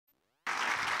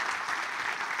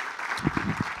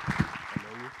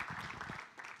Hello.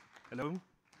 Hello.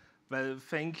 Well,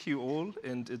 thank you all,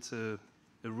 and it's a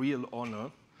real honor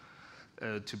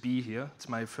to be here. It's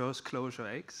my first Clojure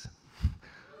X.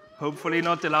 Hopefully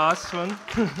not the last one.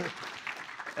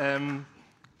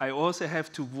 I also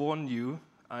have to warn you,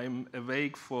 I'm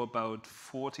awake for about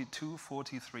 42,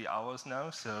 43 hours now,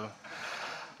 so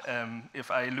if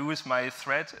I lose my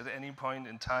thread at any point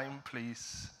in time,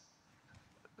 please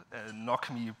knock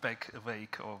me back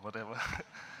awake or whatever.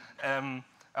 I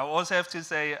also have to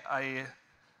say I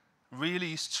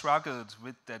really struggled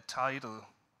with that title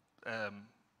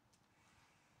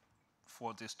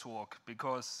for this talk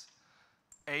because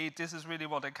this is really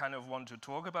what I kind of want to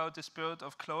talk about, the spirit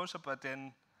of Clojure, but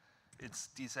then it's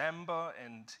December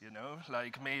and,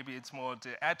 like maybe it's more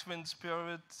the Advent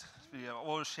spirit, we are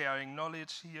all sharing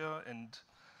knowledge here,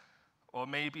 or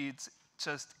maybe it's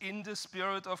just in the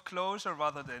spirit of Clojure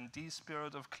rather than the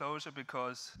spirit of Clojure,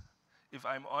 because if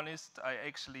I'm honest, I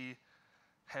actually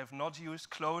have not used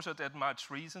Clojure that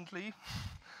much recently.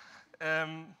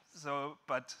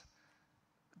 But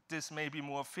this may be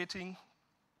more fitting.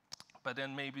 But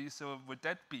then maybe, so would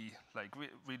that be, like,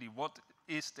 really, what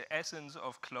is the essence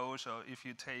of Clojure if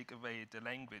you take away the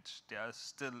language? There's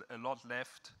still a lot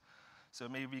left. So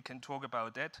maybe we can talk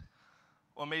about that.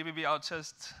 Or maybe we are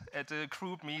just at a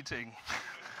group meeting.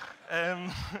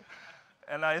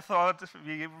 And I thought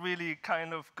we really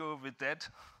kind of go with that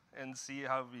and see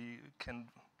how we can,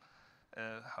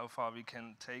 how far we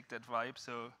can take that vibe.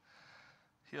 So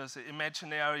here's an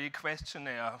imaginary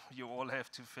questionnaire you all have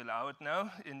to fill out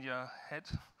now in your head.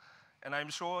 And I'm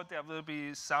sure there will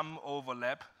be some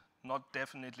overlap, not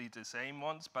definitely the same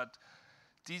ones, but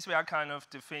these were kind of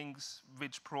the things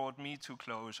which brought me to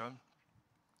Clojure.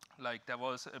 Like there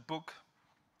was a book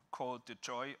called The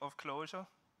Joy of Clojure.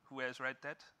 Who has read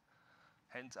that?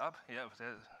 Hands up. Yeah,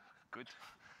 good.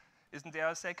 Isn't there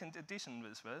a second edition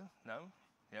as well? No?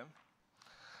 Yeah.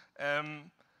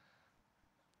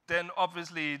 Then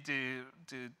obviously the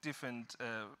different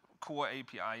core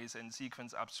APIs and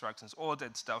sequence abstractions, all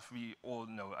that stuff we all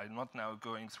know. I'm not now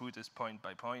going through this point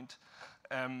by point.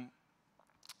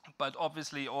 But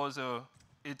obviously also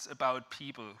it's about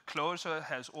people. Clojure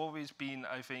has always been,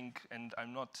 I think, and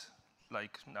I'm not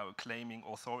like now claiming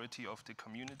authority of the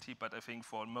community, but I think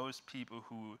for most people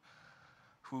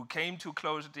who came to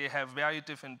Clojure, they have very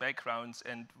different backgrounds,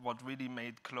 and what really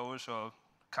made Clojure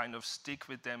kind of stick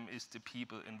with them is the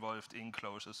people involved in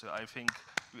Clojure. So I think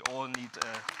we all need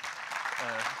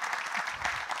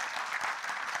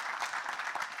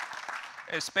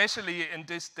especially in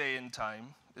this day and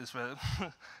time as well,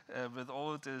 with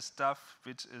all the stuff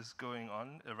which is going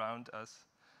on around us,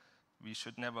 we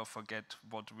should never forget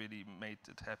what really made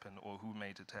it happen or who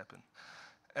made it happen.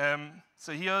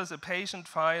 So here's a patient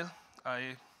file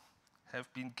I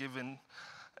have been given.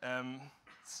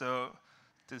 So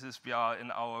this is, we are in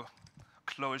our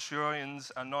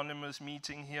Clojurians Anonymous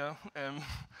meeting here.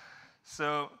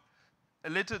 So a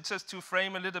little, just to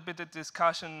frame a little bit the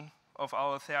discussion of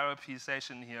our therapy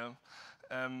session here.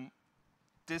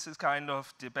 This is kind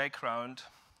of the background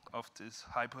of this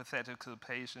hypothetical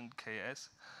patient, KS.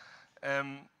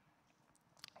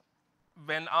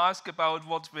 When asked about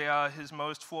what were his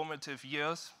most formative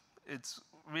years, it's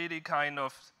really kind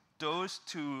of those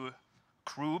two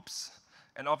groups.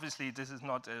 And obviously, this is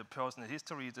not a personal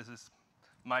history. This is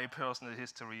my personal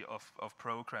history of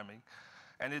programming.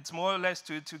 And it's more or less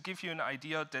to give you an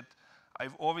idea that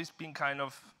I've always been kind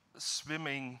of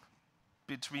swimming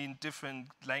between different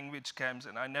language camps,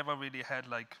 and I never really had,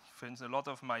 like, for instance, a lot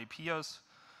of my peers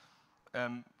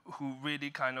who really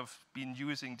kind of been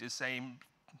using the same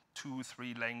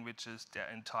 2-3 languages their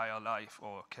entire life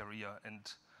or career,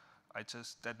 and I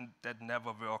just, that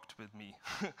never worked with me.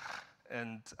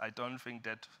 And I don't think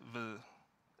that will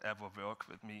ever work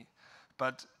with me.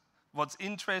 But what's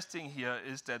interesting here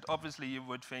is that obviously you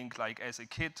would think, like, as a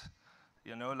kid,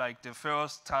 like the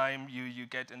first time you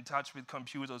get in touch with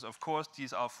computers, of course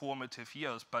these are formative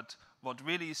years, but what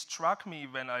really struck me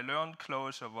when I learned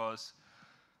Clojure was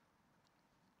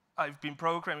I've been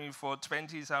programming for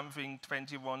 20-something,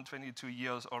 21, 22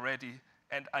 years already,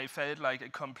 and I felt like a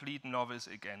complete novice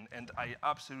again, and I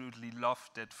absolutely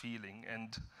loved that feeling.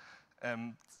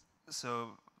 And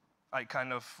so I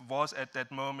kind of was at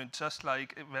that moment, just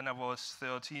like when I was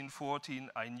 13, 14,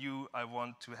 I knew I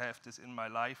want to have this in my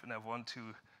life, and I want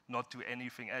to not do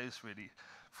anything else really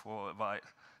for a while.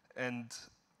 And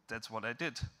that's what I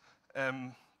did.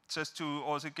 Just to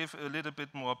also give a little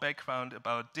bit more background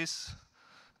about this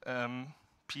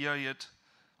period,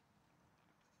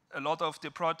 a lot of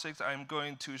the projects I'm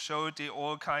going to show, they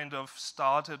all kind of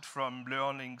started from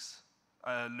learnings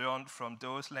learned from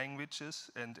those languages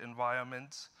and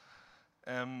environments.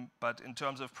 But in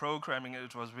terms of programming,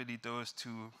 it was really those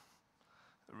two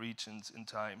regions in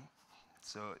time.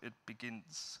 So it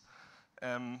begins.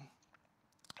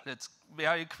 Let's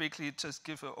very quickly just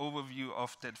give an overview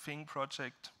of that Thing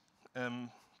project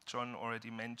John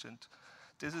already mentioned.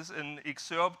 This is an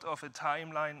excerpt of a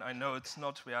timeline. I know it's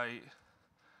not very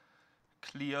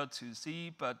clear to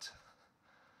see, but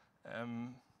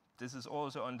this is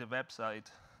also on the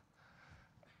website.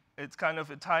 It's kind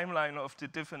of a timeline of the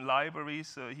different libraries.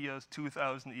 So here's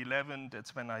 2011,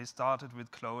 that's when I started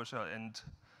with Clojure, and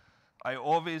I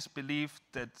always believed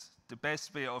that the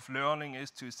best way of learning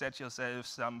is to set yourself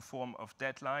some form of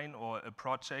deadline or a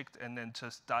project and then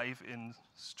just dive in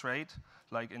straight,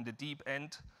 like in the deep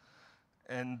end.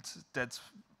 And that's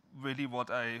really what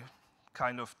I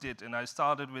kind of did. And I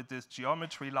started with this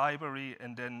geometry library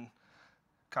and then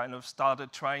kind of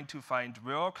started trying to find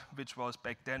work, which was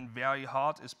back then very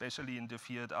hard, especially in the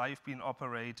field I've been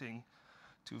operating,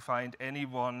 to find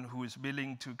anyone who is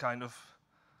willing to kind of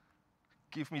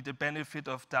give me the benefit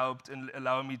of doubt and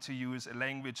allow me to use a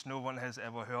language no one has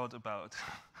ever heard about.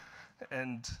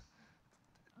 And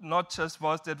not just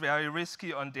was that very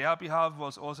risky on their behalf,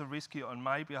 was also risky on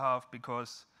my behalf,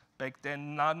 because back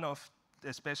then none of,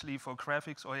 especially for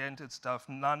graphics-oriented stuff,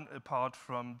 none apart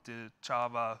from the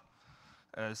Java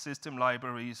system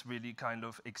libraries really kind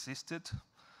of existed.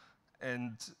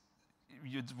 And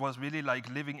it was really like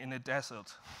living in a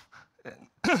desert.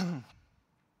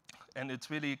 And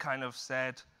it's really kind of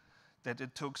sad that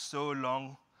it took so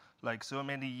long, like so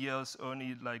many years,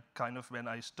 only like kind of when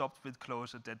I stopped with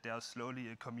Clojure, that there's slowly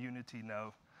a community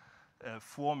now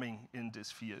forming in this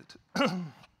field.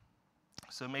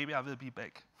 So maybe I will be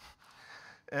back.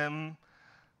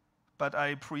 But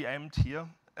I preempt here.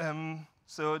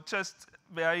 So just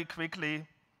very quickly,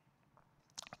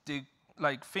 the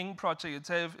Thing project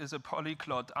itself is a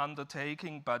polyglot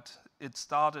undertaking, but it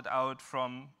started out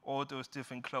from all those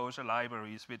different Clojure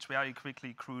libraries, which very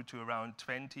quickly grew to around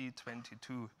 20,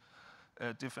 22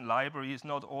 different libraries.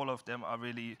 Not all of them are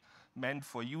really meant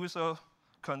for user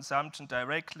consumption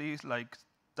directly, like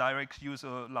direct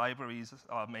user libraries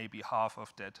are maybe half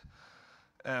of that.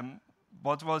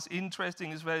 What was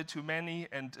interesting as well to many,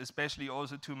 and especially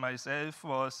also to myself,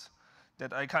 was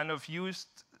that I kind of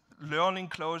used learning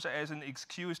Clojure as an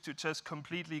excuse to just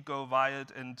completely go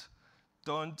wild and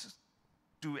don't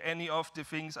do any of the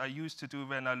things I used to do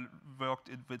when I worked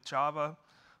with Java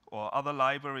or other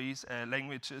libraries,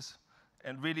 languages,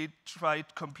 and really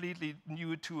tried completely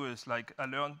new tools. Like I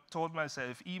taught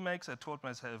myself Emacs, I taught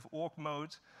myself org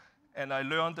mode, and I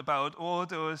learned about all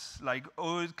those like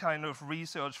old kind of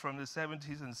research from the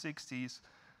 70s and 60s.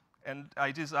 And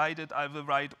I decided I will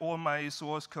write all my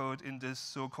source code in this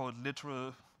so-called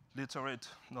literate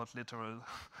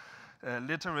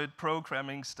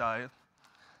programming style.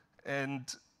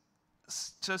 And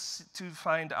just to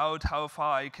find out how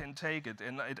far I can take it.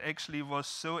 And it actually was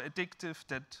so addictive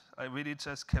that I really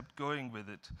just kept going with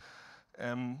it.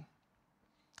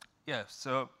 Yeah,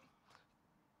 so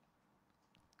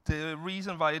the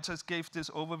reason why I just gave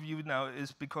this overview now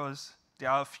is because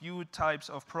there are a few types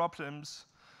of problems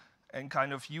and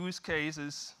kind of use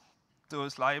cases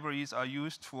those libraries are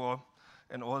used for,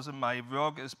 and also my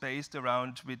work is based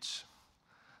around, which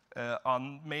are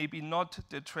maybe not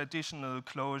the traditional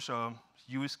Clojure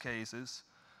use cases.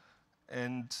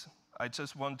 And I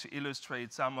just want to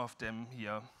illustrate some of them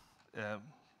here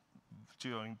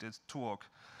during this talk.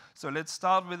 So let's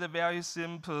start with a very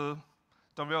simple,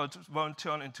 don't worry, it won't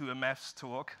turn into a maths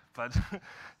talk, but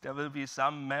there will be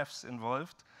some maths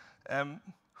involved.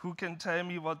 Who can tell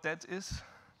me what that is?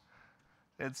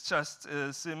 It's just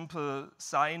a simple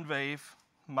sine wave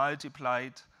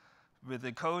multiplied with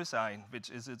a cosine,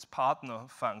 which is its partner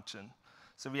function.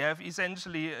 So we have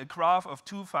essentially a graph of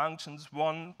two functions.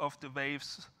 One of the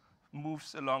waves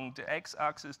moves along the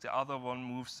x-axis, the other one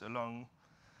moves along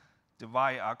the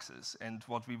y-axis. And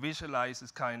what we visualize is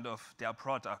kind of their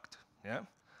product. Yeah?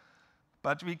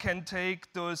 But we can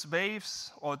take those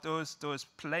waves, or those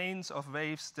planes of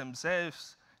waves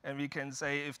themselves, and we can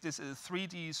say if this is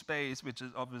 3D space, which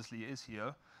it obviously is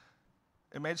here,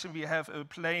 imagine we have a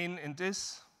plane in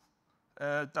this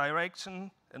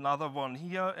direction, another one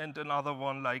here, and another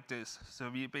one like this. So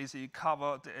we basically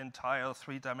cover the entire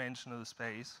three-dimensional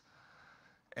space.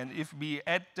 And if we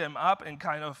add them up and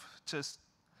kind of just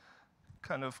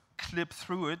clip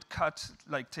through it,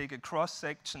 take a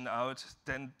cross-section out,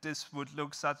 then this would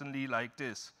look suddenly like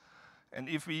this. And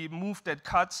if we move that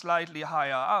cut slightly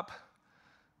higher up,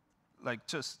 like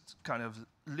just kind of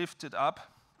lift it up,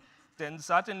 then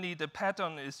suddenly the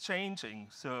pattern is changing.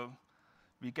 So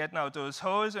we get now those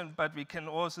holes, but we can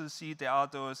also see there are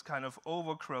those kind of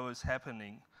overgrowths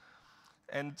happening.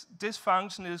 And this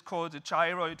function is called the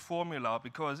gyroid formula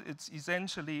because it's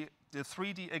essentially the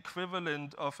 3D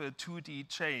equivalent of a 2D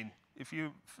chain. If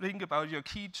you think about your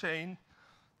keychain,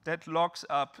 that locks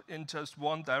up in just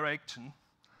one direction.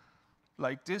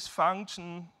 Like this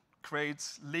function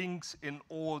creates links in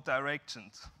all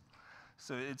directions.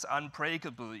 So it's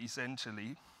unbreakable,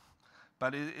 essentially.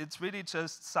 But it's really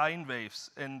just sine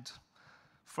waves. And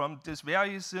from this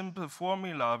very simple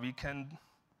formula, we can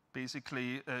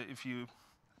basically, if you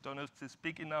don't know if this is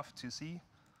big enough to see,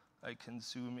 I can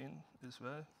zoom in as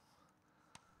well.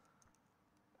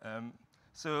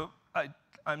 So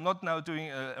I'm not now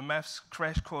doing a maths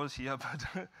crash course here,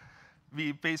 but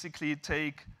we basically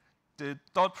take the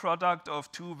dot product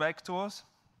of two vectors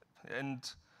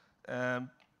and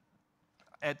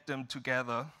add them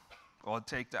together, or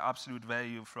take the absolute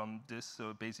value from this,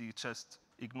 so basically just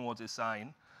ignore the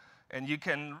sign. And you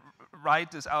can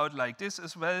write this out like this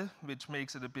as well, which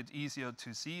makes it a bit easier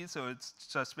to see. So it's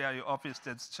just very obvious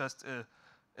that's just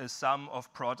a sum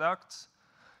of products.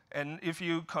 And if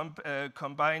you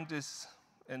combine this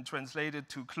and translate it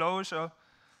to Clojure,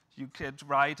 you could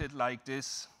write it like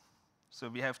this. So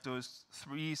we have those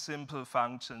three simple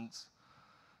functions.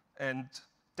 And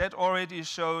that already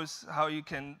shows how you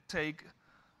can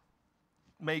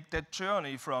make that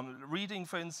journey from reading,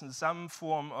 for instance, some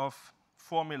form of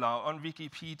formula on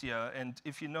Wikipedia, and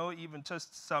if you know even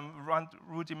just some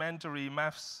rudimentary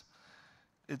maths,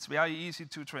 it's very easy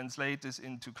to translate this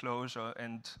into Clojure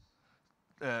and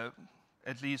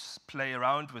at least play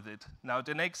around with it. Now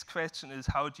the next question is,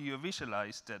 how do you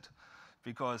visualize that?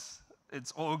 Because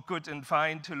it's all good and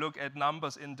fine to look at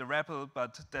numbers in the REPL,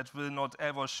 but that will not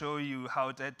ever show you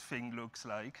how that thing looks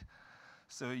like.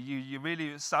 So you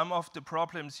really, some of the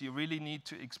problems you really need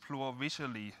to explore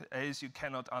visually, else you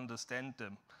cannot understand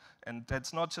them. And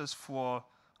that's not just for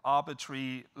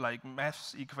arbitrary like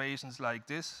maths equations like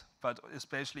this, but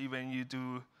especially when you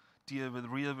deal with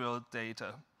real-world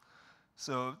data.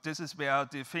 So this is where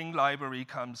the thing library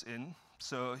comes in.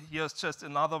 So here's just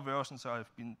another version, so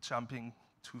I've been jumping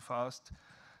too fast.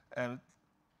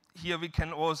 Here we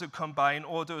can also combine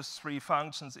all those three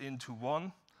functions into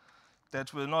one.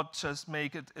 That will not just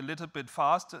make it a little bit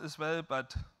faster as well,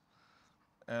 but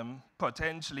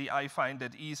potentially I find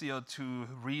it easier to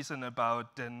reason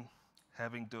about than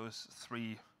having those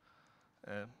three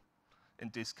in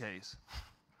this case.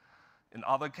 In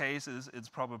other cases, it's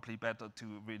probably better to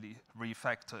really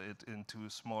refactor it into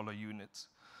smaller units.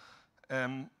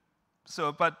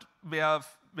 But where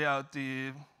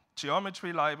the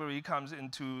geometry library comes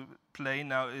into play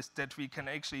now is that we can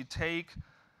actually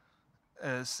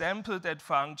sample that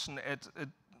function at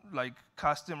like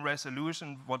custom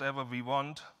resolution, whatever we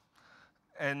want,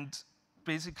 and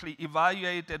basically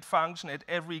evaluate that function at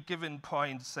every given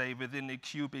point, say, within a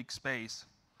cubic space.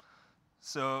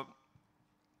 So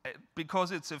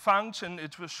because it's a function,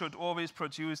 it should always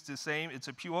produce the same. It's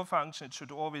a pure function. It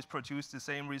should always produce the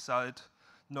same result,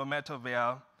 no matter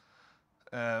where,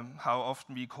 how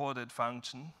often we call that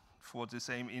function for the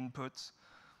same inputs.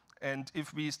 And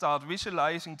if we start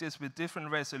visualizing this with different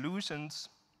resolutions,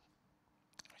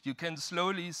 you can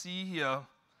slowly see here,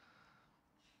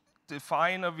 the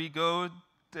finer we go,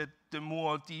 the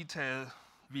more detail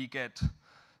we get.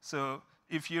 So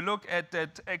if you look at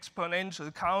that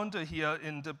exponential counter here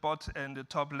in the the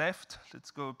top left, let's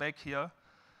go back here.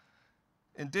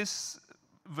 In this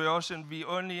version, we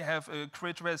only have a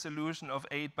grid resolution of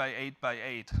 8 by 8 by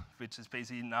 8, which is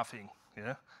basically nothing.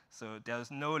 Yeah? So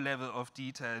there's no level of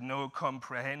detail, no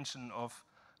comprehension of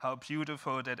how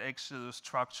beautiful that actual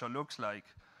structure looks like.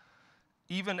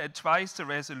 Even at twice the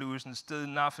resolution, still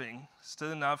nothing,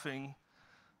 still nothing,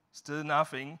 still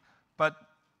nothing. But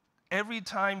every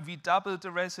time we double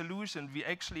the resolution, we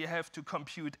actually have to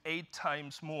compute 8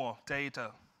 times more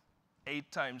data,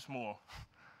 8 times more.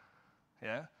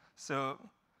 Yeah? So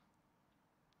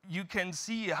you can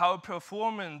see how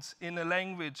performance in a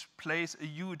language plays a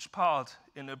huge part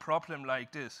in a problem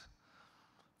like this.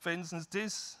 For instance,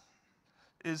 this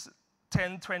is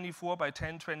 1024 by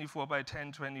 1024 by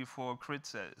 1024 grid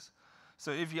cells.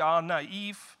 So if you are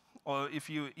naive, or if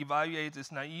you evaluate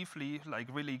this naively, like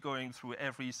really going through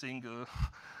every single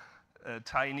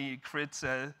tiny grid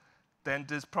cell, then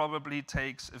this probably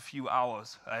takes a few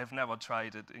hours. I have never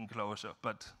tried it in Clojure,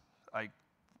 but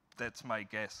that's my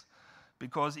guess.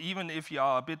 Because even if you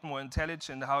are a bit more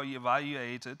intelligent how you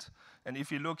evaluate it, and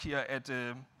if you look here at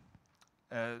the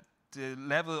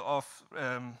level of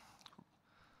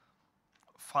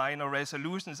finer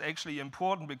resolution is actually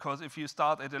important, because if you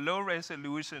start at a low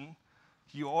resolution,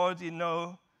 you already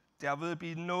know there will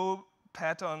be no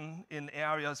pattern in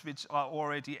areas which are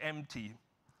already empty.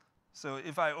 So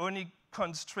if I only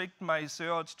constrict my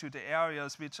search to the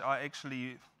areas which are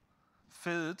actually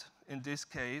filled, in this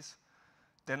case,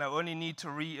 then I only need to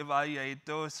re-evaluate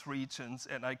those regions,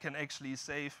 and I can actually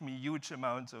save me huge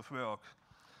amounts of work.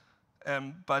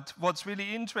 But what's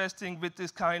really interesting with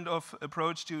this kind of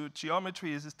approach to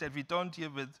geometry is that we don't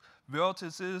deal with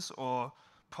vertices or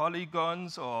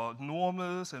polygons or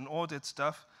normals and all that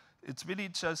stuff. It's really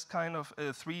just kind of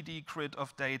a 3D grid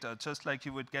of data, just like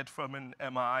you would get from an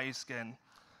MRI scan.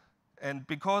 And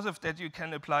because of that, you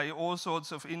can apply all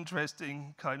sorts of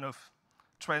interesting kind of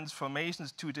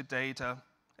transformations to the data.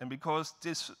 And because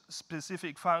this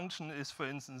specific function is, for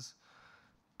instance,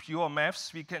 pure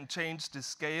maths, we can change the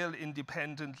scale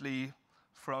independently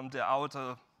from the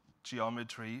outer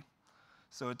geometry.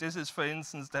 So this is, for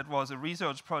instance, that was a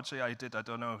research project I did, I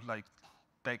don't know, like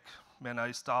back when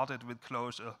I started with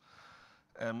Clojure,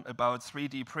 about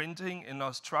 3D printing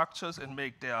inner structures and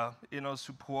make their inner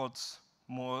supports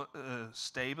more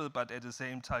stable, but at the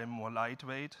same time more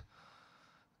lightweight.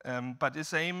 But the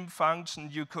same function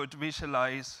you could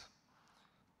visualize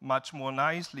much more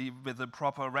nicely with a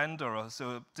proper renderer.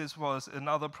 So this was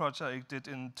another project I did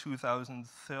in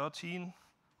 2013,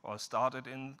 or started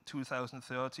in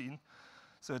 2013.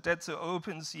 So that's an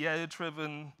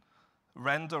OpenCL-driven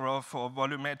renderer for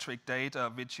volumetric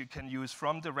data, which you can use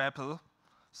from the REPL.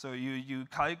 So you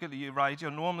calculate, you write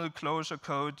your normal Clojure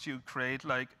code, you create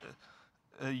like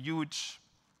a huge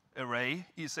array,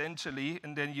 essentially,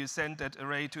 and then you send that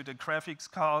array to the graphics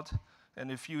card,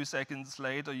 and a few seconds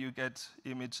later you get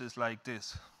images like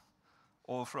this,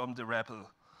 all from the REPL.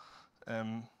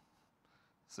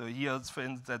 So here's, for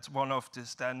instance, that's one of the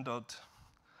standard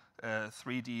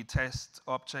 3D test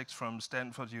objects from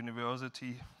Stanford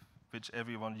University, which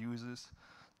everyone uses,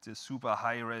 the super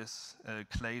high-res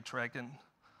clay dragon.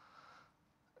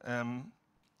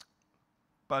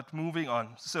 But moving on.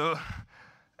 So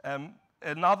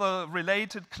another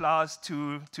related class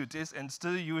to this, and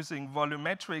still using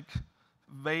volumetric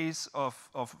ways of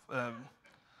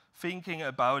thinking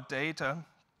about data,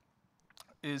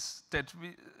 is that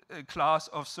a class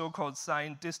of so-called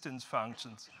signed distance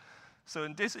functions. So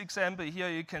in this example here,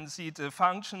 you can see the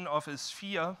function of a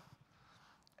sphere,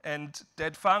 and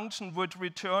that function would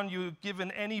return you,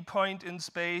 given any point in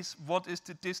space, what is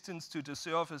the distance to the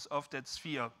surface of that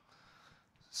sphere.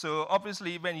 So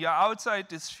obviously, when you're outside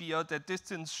the sphere, that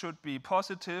distance should be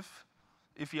positive.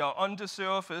 If you're on the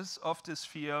surface of the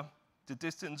sphere, the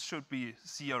distance should be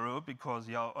 0 because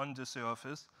you're on the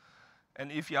surface.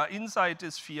 And if you're inside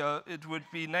the sphere, it would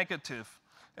be negative.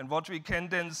 And what we can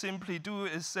then simply do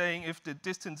is saying if the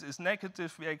distance is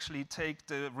negative, we actually take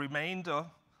the remainder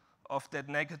of that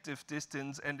negative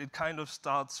distance, and it kind of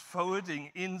starts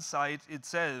folding inside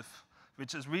itself,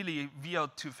 which is really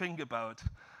weird to think about.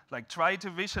 Like, try to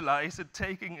visualize it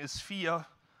taking a sphere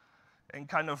and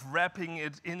kind of wrapping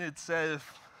it in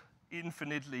itself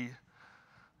infinitely.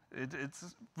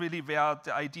 It's really where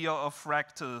the idea of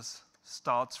fractals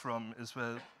starts from as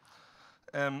well.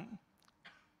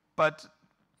 But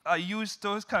I used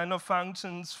those kind of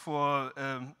functions for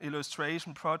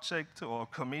illustration project or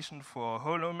commission for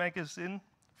Holo magazine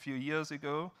a few years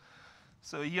ago.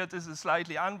 So here this is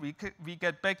slightly, we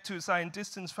get back to signed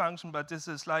distance function, but this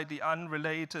is slightly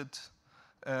unrelated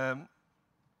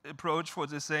approach for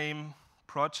the same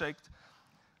project,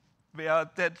 where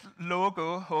that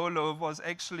logo, Holo, was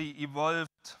actually evolved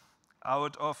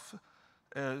out of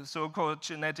a so-called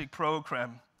genetic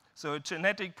program. So a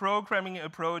genetic programming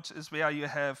approach is where you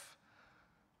have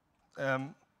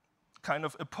kind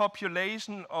of a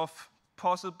population of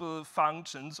possible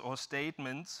functions or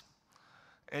statements,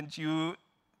 and you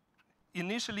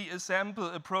initially assemble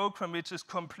a program which is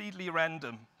completely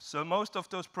random. So most of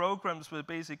those programs will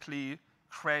basically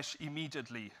crash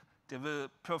immediately. They will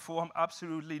perform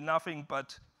absolutely nothing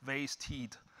but waste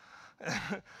heat.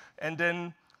 And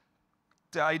then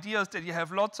the idea is that you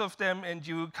have lots of them and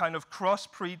you kind of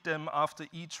crossbreed them after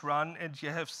each run, and you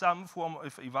have some form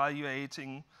of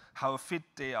evaluating how fit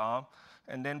they are.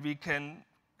 And then we can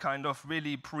kind of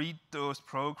really breed those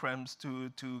programs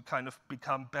to kind of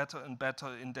become better and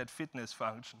better in that fitness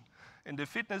function. And the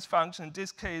fitness function in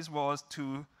this case was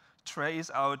to trace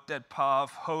out that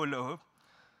path Holo.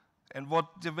 And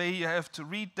the way you have to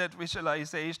read that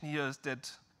visualization here is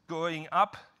that going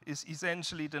up is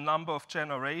essentially the number of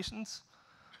generations.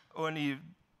 Only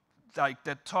like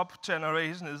the top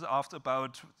generation is after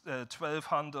about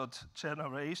 1,200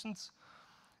 generations.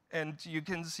 And you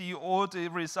can see all the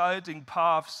resulting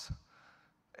paths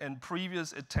and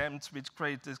previous attempts which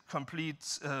create this complete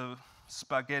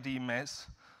spaghetti mess.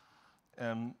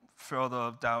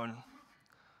 further down.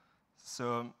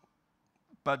 So,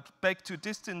 but back to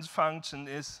distance function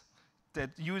is that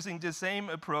using the same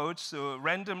approach, so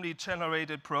randomly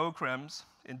generated programs,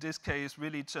 in this case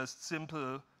really just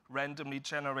simple randomly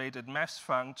generated math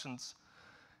functions,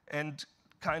 and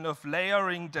kind of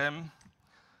layering them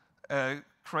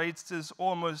creates this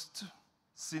almost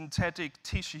synthetic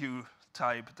tissue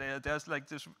type. There's like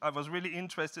this, I was really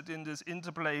interested in this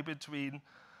interplay between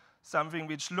something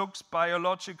which looks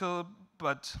biological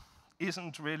but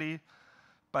isn't really,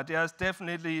 but there's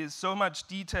definitely so much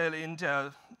detail in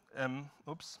there.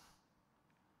 Oops.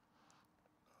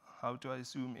 How do I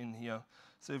zoom in here?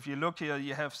 So if you look here,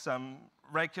 you have some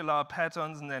regular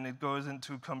patterns, and then it goes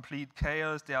into complete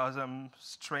chaos. There are some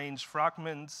strange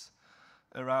fragments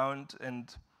around,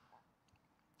 and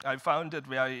I found it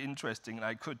very interesting.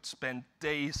 I could spend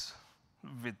days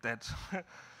with that.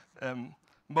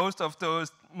 Most of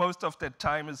that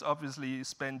time is obviously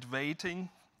spent waiting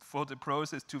for the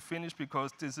process to finish,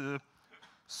 because this is a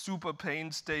super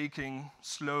painstaking,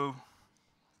 slow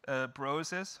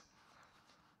process.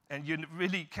 And you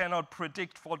really cannot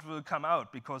predict what will come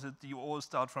out, because you all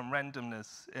start from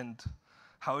randomness. And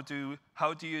how do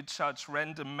you judge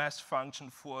random mass function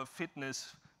for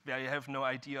fitness where you have no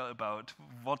idea about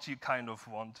what you kind of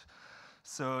want?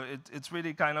 So it's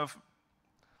really kind of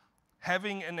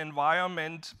having an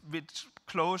environment which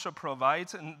Clojure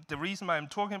provides. And the reason why I'm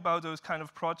talking about those kind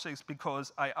of projects,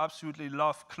 because I absolutely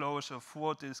love Clojure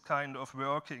for this kind of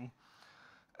working.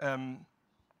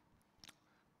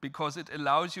 Because it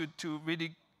allows you to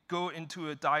really go into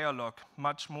a dialogue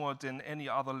much more than any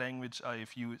other language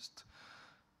I've used.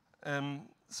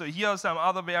 So here are some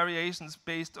other variations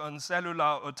based on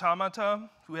cellular automata.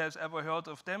 Who has ever heard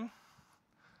of them?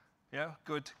 Yeah,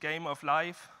 good. Game of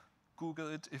Life. Google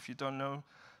it if you don't know.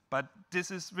 But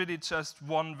this is really just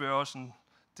one version.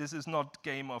 This is not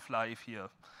Game of Life here.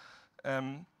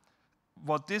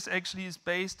 What this actually is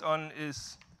based on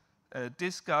is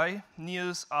this guy,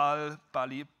 Niels R.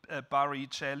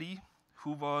 Baricelli,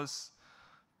 who was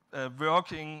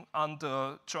working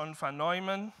under John van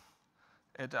Neumann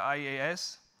at the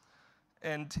IAS.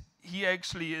 And he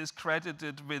actually is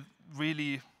credited with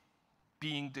really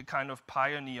being the kind of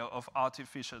pioneer of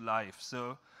artificial life.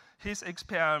 So his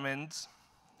experiments,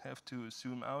 have to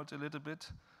zoom out a little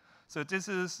bit. So this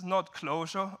is not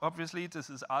Clojure, obviously, this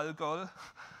is Algol.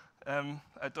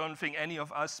 I don't think any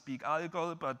of us speak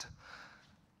Algol, but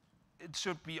it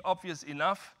should be obvious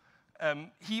enough.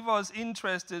 He was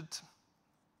interested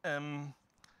in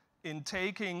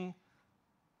taking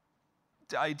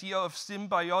the idea of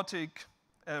symbiotic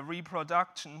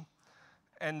reproduction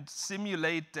and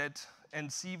simulate that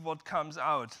and see what comes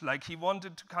out. Like, he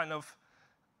wanted to kind of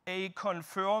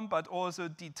confirm but also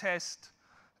detest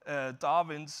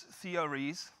Darwin's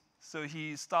theories. So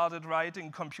he started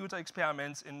writing computer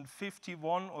experiments in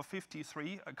 51 or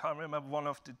 53, I can't remember, one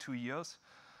of the 2 years.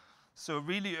 So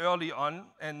really early on,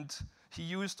 and he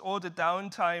used all the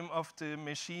downtime of the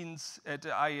machines at the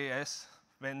IAS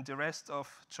when the rest of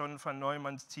John van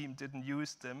Neumann's team didn't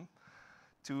use them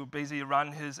to basically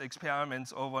run his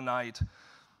experiments overnight.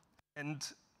 And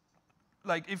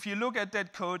like, if you look at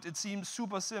that code, it seems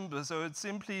super simple. So it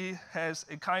simply has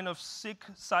a kind of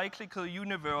cyclical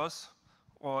universe,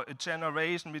 or a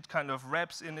generation which kind of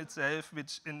wraps in itself,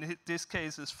 which in this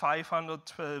case is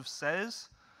 512 cells.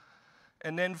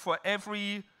 And then for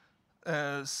every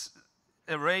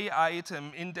array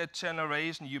item in that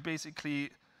generation, you basically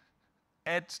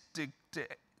add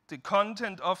the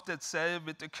content of that cell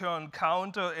with the current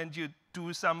counter, and you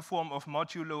do some form of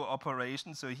modulo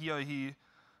operation. So here he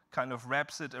kind of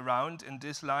wraps it around in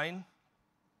this line.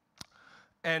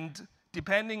 And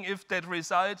depending if that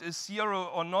result is 0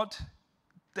 or not,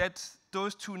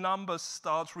 those two numbers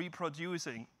start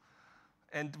reproducing.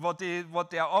 And what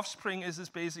their offspring is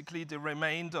basically the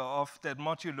remainder of that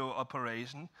modulo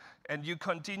operation. And you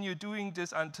continue doing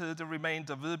this until the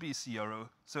remainder will be 0.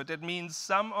 So that means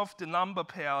some of the number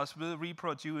pairs will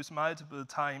reproduce multiple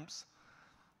times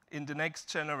in the next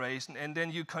generation, and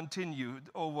then you continue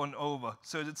over and over.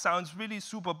 So it sounds really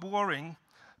super boring,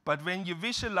 but when you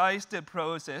visualize the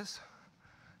process,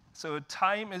 so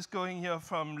time is going here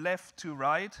from left to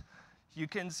right, you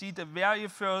can see the very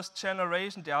first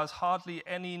generation, there's hardly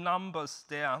any numbers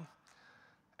there.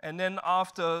 And then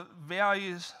after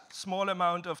very small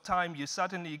amount of time, you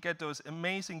suddenly get those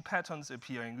amazing patterns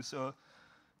appearing. So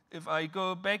if I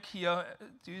go back here,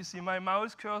 do you see my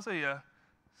mouse cursor here?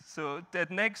 So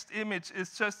that next image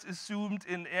is just a zoomed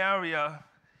in area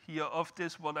here of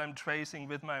this, what I'm tracing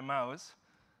with my mouse.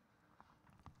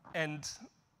 And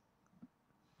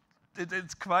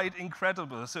it's quite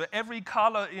incredible. So every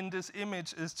color in this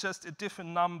image is just a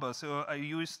different number. So I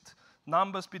used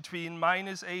numbers between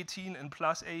 -18 and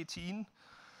 +18.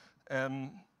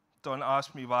 Don't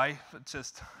ask me why, but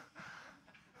just...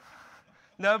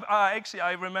 No, actually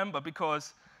I remember,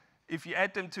 because if you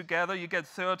add them together, you get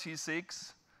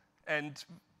 36. And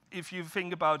if you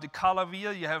think about the color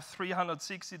wheel, you have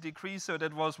 360 degrees, so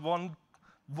that was one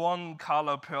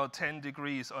color per 10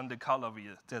 degrees on the color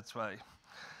wheel. That's why.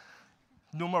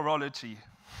 Numerology.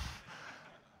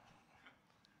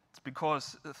 It's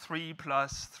because 3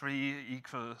 plus 3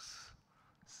 equals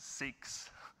 6,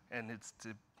 and it's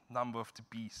the number of the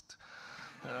beast.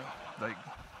 Like,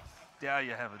 there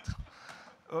you have it.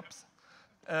 Oops.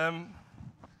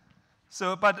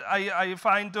 But I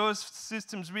find those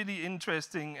systems really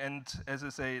interesting, and as I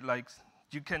say, like,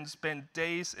 you can spend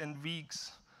days and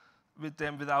weeks with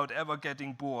them without ever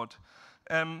getting bored.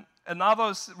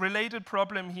 Another related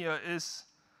problem here is,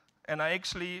 and I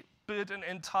actually built an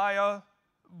entire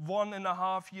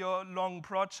 1.5 year long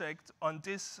project on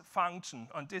this function,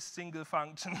 on this single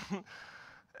function,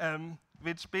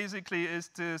 which basically is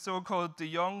the so-called de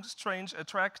Jong-Strange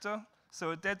attractor.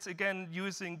 So that's again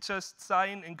using just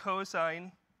sine and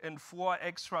cosine and 4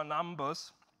 extra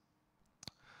numbers.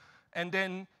 And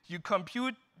then you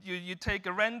compute, you take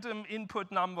a random input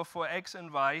number for x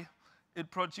and y, it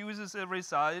produces a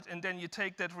result, and then you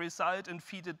take that result and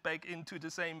feed it back into the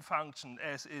same function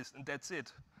as is, and that's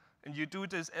it. And you do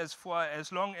this for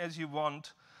as long as you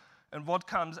want, and what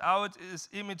comes out is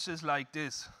images like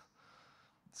this.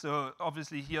 So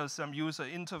obviously here's some user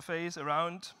interface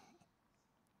around.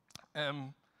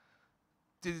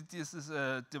 This is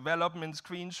a development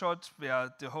screenshot where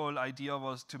the whole idea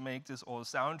was to make this all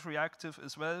sound reactive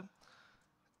as well.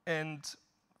 And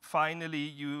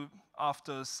finally,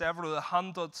 after several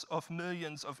hundreds of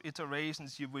millions of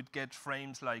iterations, you would get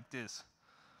frames like this.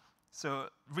 So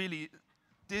really,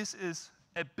 this is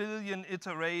 1 billion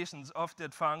iterations of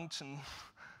that function.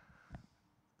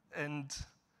 And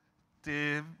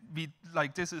this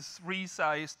is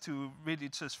resized to really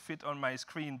just fit on my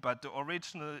screen, but the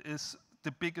original is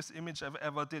the biggest image I've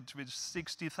ever did, which is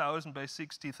 60,000 by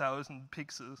 60,000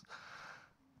 pixels.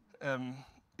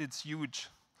 It's huge.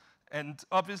 And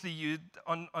obviously,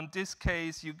 on this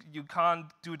case, you can't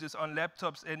do this on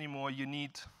laptops anymore. You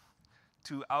need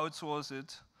to outsource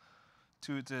it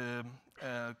to the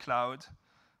cloud.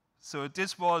 So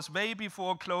this was way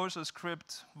before Clojure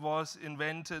script was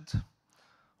invented.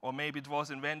 Or maybe it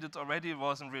was invented already, it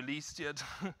wasn't released yet.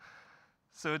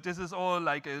 So this is all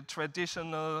like a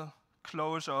traditional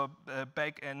Clojure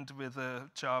back-end with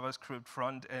a JavaScript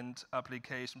front-end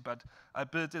application. But I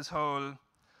built this whole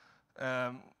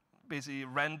basically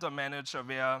render manager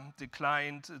where the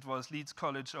client, it was Leeds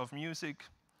College of Music,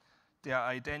 their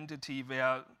identity,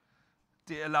 where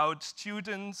they allowed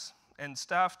students and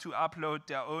staff to upload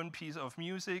their own piece of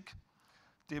music.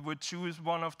 They would choose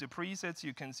one of the presets.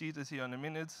 You can see this here in a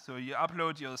minute. So you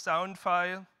upload your sound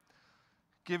file,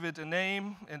 give it a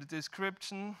name and a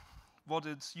description, what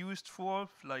it's used for,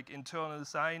 like internal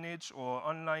signage or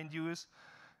online use.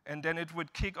 And then it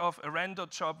would kick off a render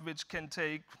job, which can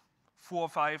take 4 or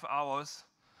 5 hours,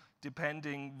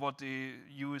 depending what they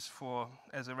use for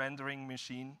as a rendering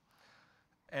machine.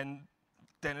 And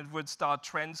then it would start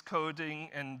transcoding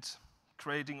and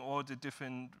creating all the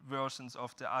different versions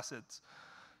of the assets.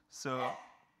 So,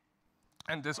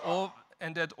 and that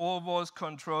all was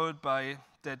controlled by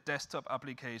that desktop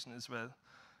application as well.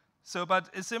 So,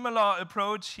 but a similar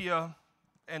approach here,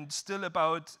 and still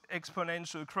about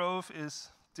exponential growth, is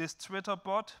this Twitter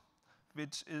bot,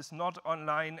 which is not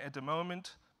online at the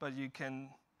moment, but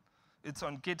it's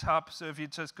on GitHub. So if you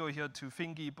just go here to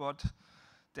ThingyBot,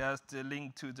 there's the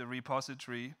link to the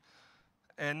repository.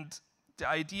 And the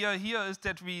idea here is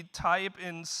that we type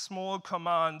in small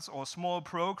commands or small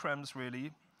programs,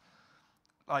 really.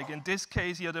 Like in this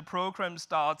case here, the program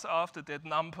starts after that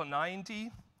number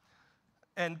 90,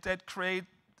 and that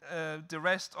the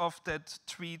rest of that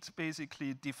tweet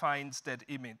basically defines that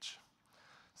image.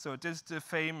 So this is the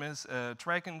famous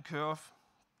dragon curve.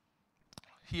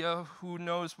 Here, who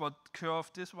knows what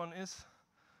curve this one is?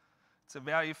 It's a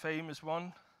very famous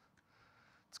one.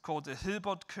 It's called the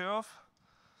Hilbert curve.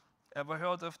 Ever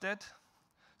heard of that?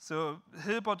 So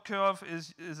Hilbert curve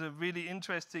is a really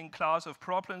interesting class of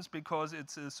problems because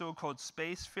it's a so-called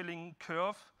space-filling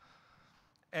curve.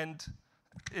 And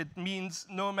it means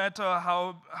no matter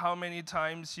how many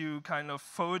times you kind of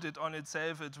fold it on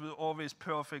itself, it will always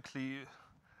perfectly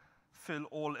fill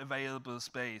all available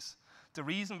space. The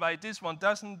reason why this one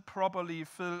doesn't properly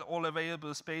fill all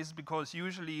available space is because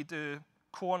usually the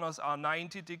corners are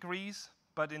 90 degrees,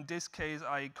 but in this case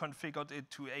I configured it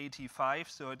to 85,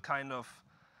 so it kind of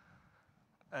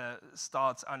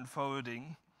starts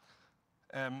unfolding.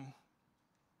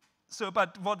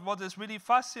 But what is really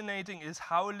fascinating is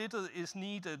how little is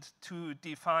needed to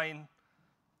define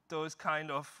those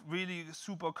kind of really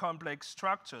super complex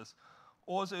structures.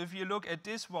 Also, if you look at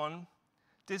this one,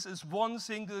 this is one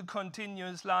single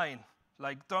continuous line.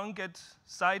 Like, don't get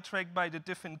sidetracked by the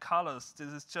different colors. This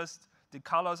is just, the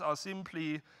colors are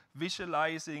simply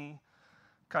visualizing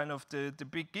kind of the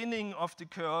beginning of the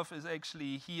curve is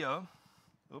actually here.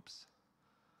 Oops.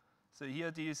 So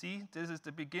here, do you see? This is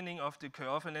the beginning of the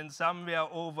curve, and then somewhere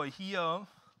over here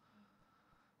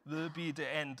will be the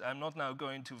end. I'm not now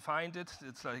going to find it.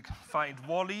 It's like, find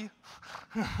Wally.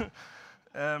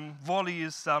 Wally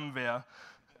is somewhere.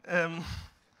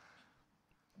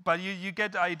 But you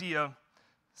get the idea.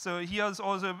 So here's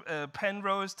also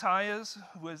Penrose tires.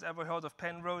 Who has ever heard of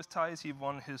Penrose tires? He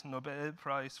won his Nobel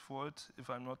Prize for it,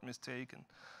 if I'm not mistaken.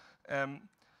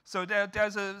 So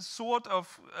there's a sort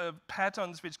of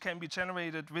patterns which can be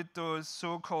generated with those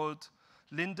so-called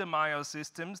Lindemeyer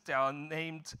systems. They are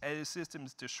named L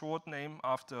systems, the short name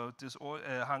after this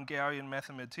Hungarian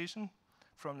mathematician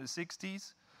from the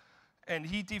 60s. And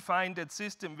he defined that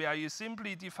system where you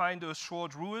simply define those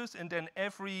short rules, and then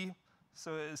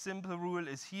so a simple rule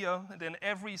is here, and then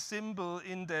every symbol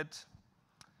in that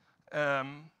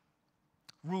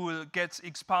rule gets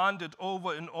expanded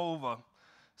over and over.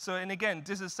 So, and again,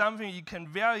 this is something you can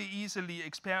very easily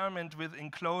experiment with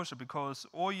in Clojure, because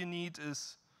all you need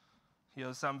is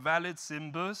here some valid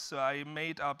symbols. So I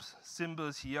made up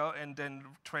symbols here and then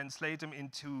translate them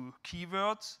into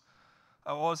keywords.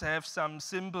 I also have some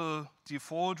simple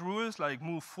default rules like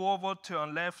move forward,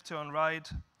 turn left, turn right,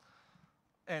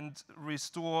 and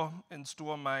restore and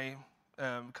store my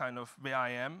kind of where I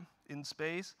am in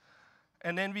space.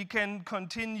 And then we can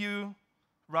continue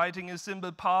writing a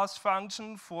simple parse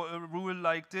function for a rule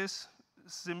like this.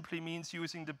 Simply means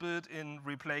using the built-in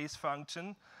replace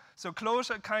function. So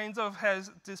Clojure kind of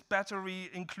has this batteries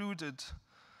included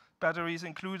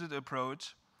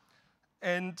approach.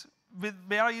 And with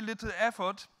very little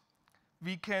effort,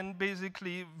 we can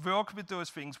basically work with those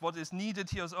things. What is needed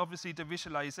here is obviously the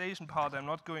visualization part. I'm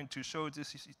not going to show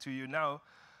this to you now.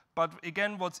 But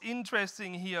again, what's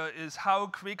interesting here is how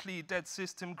quickly that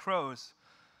system grows.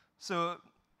 So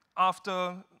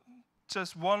after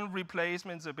just one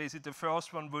replacement, so basically the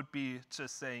first one would be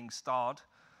just saying start.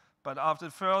 But after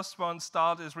the first one,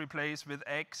 start is replaced with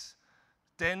X.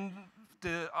 Then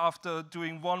after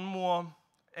doing one more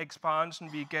expansion,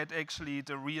 we get actually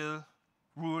the real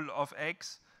rule of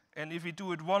X. And if we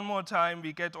do it one more time,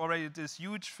 we get already this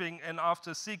huge thing. And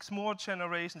after 6 more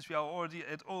generations, we are already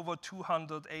at over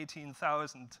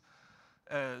 218,000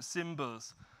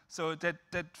 symbols. So that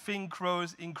thing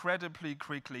grows incredibly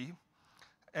quickly.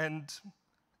 And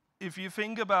if you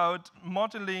think about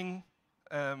modeling,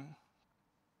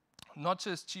 not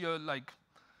just like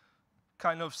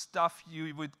kind of stuff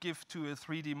you would give to a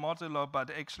 3D modeler, but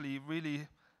actually really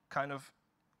kind of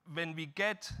when we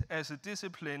get as a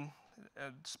discipline,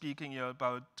 speaking here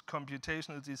about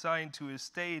computational design, to a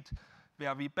state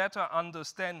where we better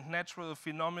understand natural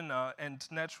phenomena and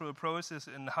natural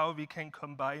processes and how we can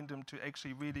combine them to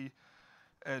actually really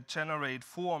generate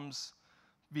forms,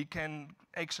 we can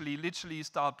actually literally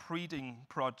start breeding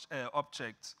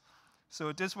objects.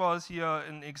 So this was here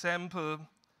an example.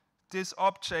 This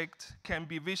object can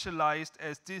be visualized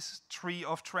as this tree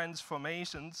of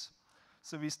transformations.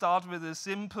 So we start with a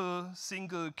simple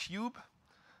single cube,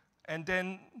 and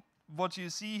then what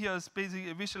you see here is basically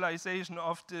a visualization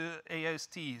of the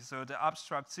AST, so the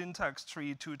abstract syntax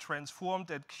tree, to transform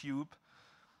that cube.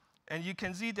 And you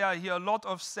can see there are here a lot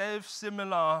of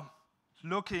self-similar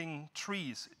looking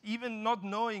trees. Even not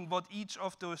knowing what each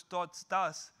of those dots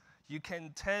does, you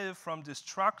can tell from the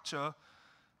structure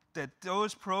that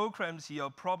those programs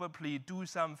here probably do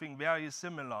something very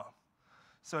similar.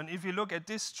 So and if you look at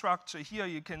this structure here,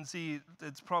 you can see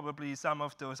it's probably some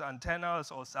of those antennas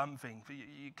or something.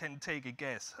 You can take a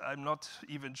guess. I'm not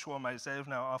even sure myself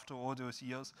now after all those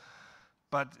years.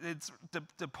 But it's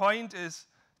the point is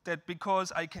that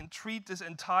because I can treat this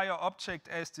entire object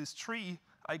as this tree,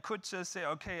 I could just say,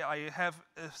 okay, I have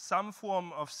some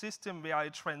form of system where I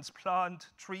transplant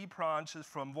tree branches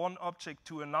from one object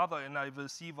to another, and I will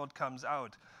see what comes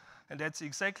out. And that's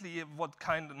exactly what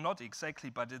not exactly,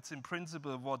 but it's in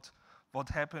principle what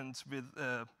happens with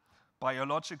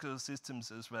biological systems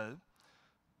as well.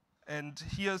 And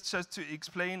here's just to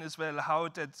explain as well how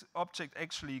that object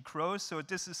actually grows. So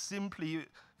this is simply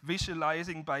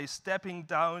visualizing by stepping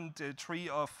down the tree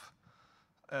of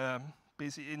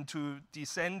basically into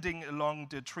descending along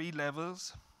the tree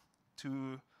levels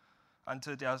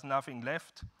until there's nothing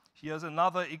left. Here's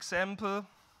another example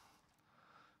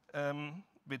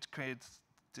which creates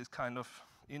this kind of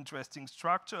interesting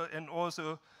structure. And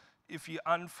also, if you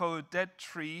unfold that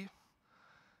tree,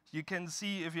 you can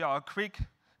see, if you are quick,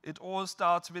 it all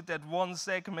starts with that one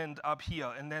segment up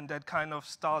here, and then that kind of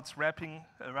starts wrapping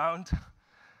around.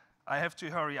 I have to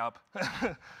hurry up.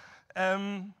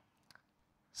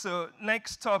 So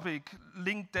next topic,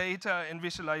 linked data and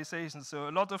visualization. So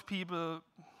a lot of people,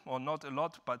 or not a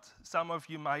lot, but some of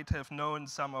you might have known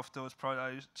some of those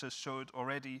products I just showed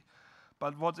already.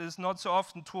 But what is not so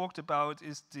often talked about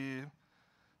is the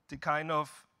kind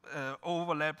of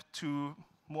overlap to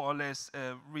more or less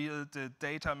the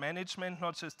data management,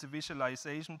 not just the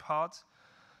visualization part.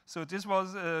 So this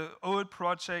was an old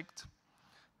project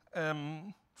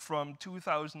from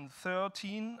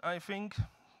 2013, I think,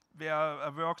 where I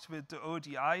worked with the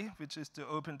ODI, which is the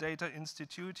Open Data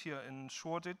Institute here in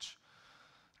Shoreditch,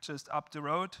 just up the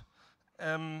road,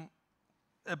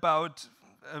 about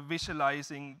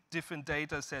visualizing different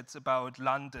data sets about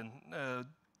London,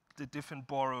 the different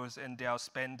boroughs and their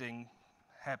spending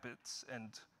habits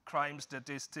and crime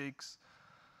statistics,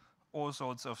 all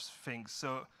sorts of things.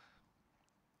 So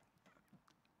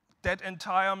that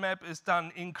entire map is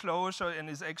done in Clojure and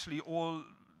is actually all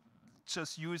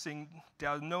just using, there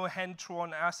are no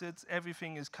hand-drawn assets,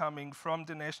 everything is coming from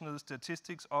the National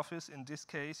Statistics Office, in this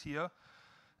case here,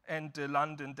 and the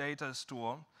London Data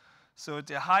Store. So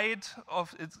the height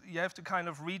of it, you have to kind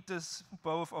of read this,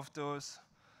 both of those,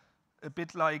 a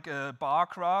bit like a bar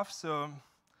graph. So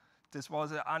this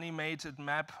was an animated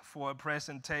map for a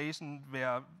presentation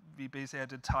where we basically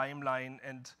had a timeline,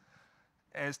 and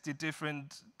as the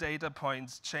different data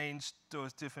points changed,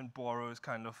 those different boroughs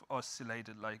kind of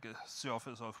oscillated like a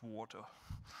surface of water.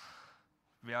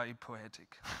 Very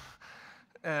poetic.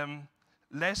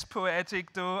 Less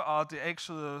poetic, though, are the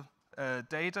actual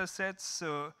data sets.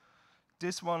 So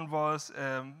this one was,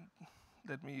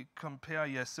 let me compare,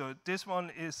 yes. So this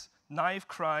one is knife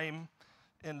crime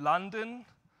in London.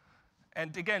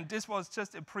 And again, this was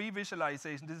just a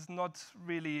pre-visualization. This is not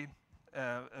really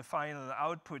a final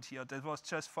output here. That was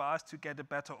just for us to get a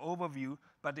better overview.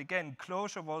 But again,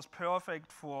 Clojure was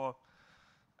perfect for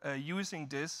using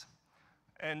this.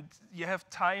 And you have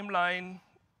timeline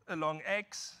along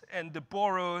X and the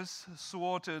boroughs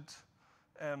sorted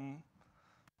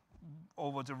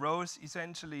over the rows,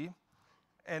 essentially.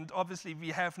 And obviously,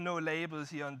 we have no labels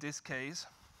here in this case.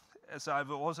 So I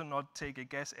will also not take a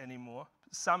guess anymore.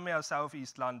 Somewhere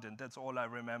southeast London, that's all I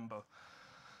remember.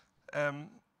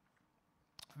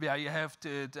 Where you have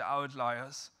the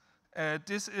outliers.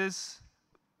 This is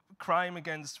crime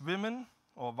against women,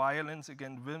 or violence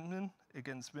against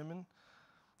women.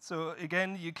 So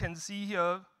again, you can see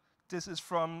here, this is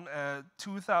from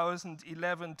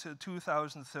 2011 to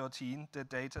 2013, the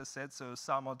data set, so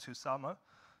summer to summer,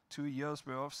 2 years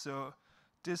worth. So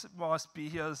this must be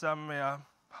here somewhere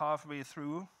halfway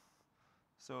through.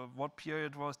 So what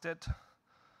period was that?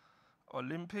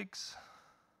 Olympics?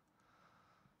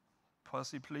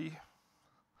 Possibly.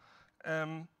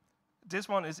 This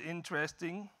one is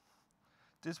interesting.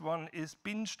 This one is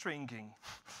binge drinking.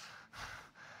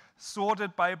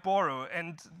 Sorted by borough.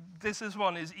 And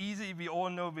one is easy. We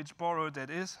all know which borough that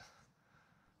is.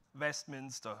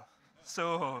 Westminster.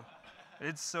 Soho.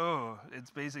 It's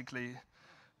basically.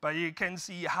 But you can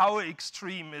see how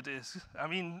extreme it is. I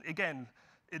mean, again,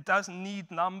 it doesn't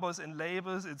need numbers and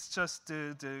labels. It's just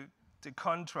the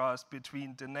contrast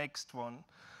between the next one.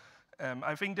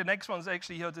 I think the next one is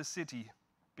actually here, the city,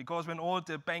 because when all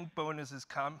the bank bonuses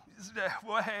come,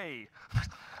 well, hey.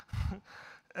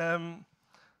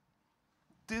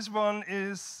 This one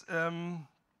is,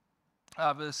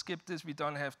 I will skip this, we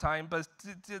don't have time, but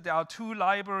there are 2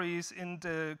 libraries in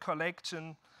the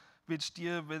collection which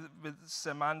deal with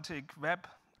semantic web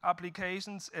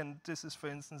applications, and this is, for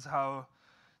instance, how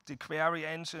the query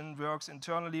engine works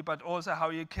internally, but also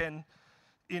how you can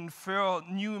infer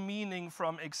new meaning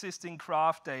from existing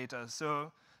graph data.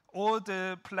 So all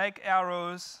the black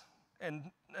arrows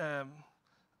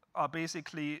are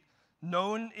basically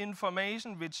known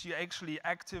information which you actually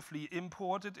actively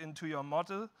imported into your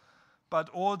model, but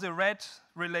all the red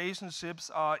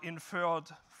relationships are inferred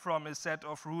from a set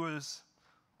of rules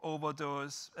over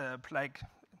those black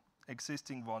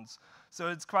existing ones. So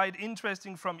it's quite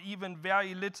interesting, from even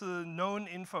very little known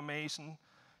information.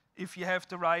 If you have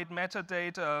the right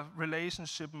metadata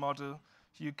relationship model,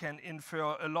 you can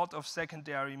infer a lot of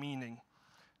secondary meaning.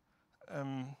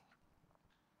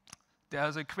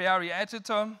 There's a query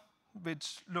editor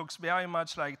which looks very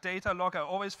much like Datalog. I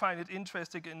always find it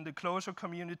interesting in the Clojure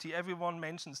community. Everyone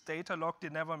mentions Datalog, they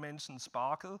never mention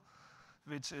Sparkle,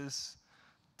 which is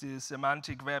the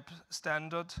semantic web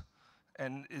standard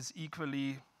and is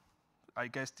equally, I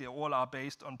guess they all are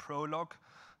based on Prolog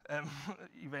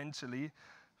eventually.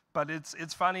 But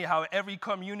it's funny how every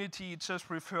community just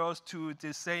refers to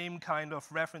the same kind of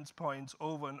reference points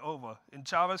over and over. In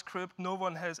JavaScript, no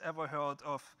one has ever heard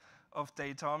of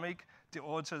Datomic. They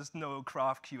all just know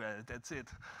GraphQL, that's it.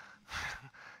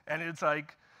 And it's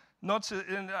like,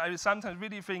 I sometimes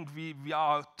really think we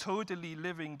are totally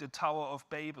living the Tower of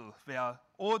Babel, where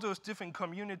all those different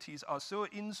communities are so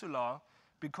insular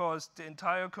because the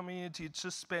entire community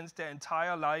just spends their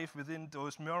entire life within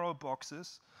those mirror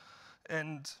boxes.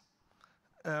 And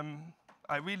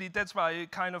that's why I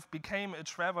kind of became a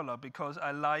traveler, because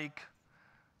I like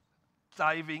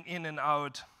diving in and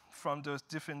out from those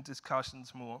different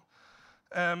discussions more.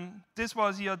 This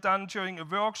was here done during a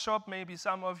workshop. Maybe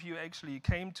some of you actually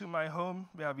came to my home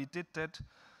where we did that.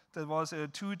 There was a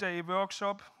 2-day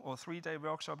workshop, or 3-day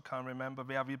workshop, can't remember,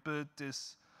 where we built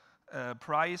this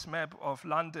price map of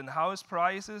London house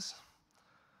prices.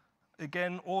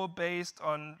 Again, all based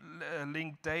on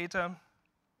linked data.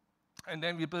 And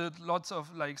then we built lots of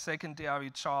like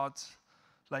secondary charts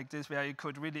like this, where you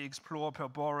could really explore per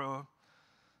borough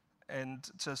and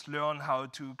just learn how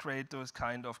to create those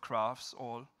kind of graphs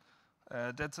all.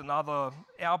 That's another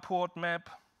airport map,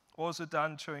 also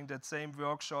done during that same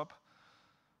workshop.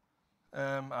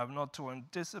 I've not told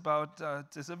this about.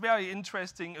 There's a very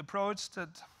interesting approach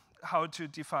that how to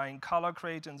define color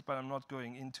gradients, but I'm not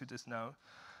going into this now.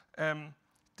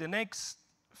 The next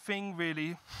thing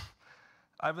really,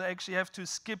 I will actually have to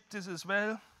skip this as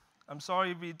well. I'm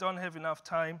sorry, we don't have enough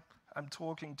time. I'm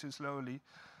talking too slowly.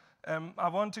 I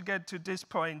want to get to this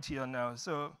point here now.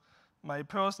 So my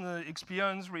personal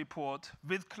experience report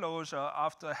with Clojure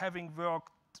after having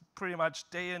worked pretty much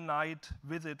day and night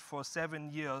with it for 7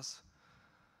 years.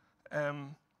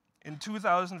 In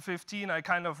 2015, I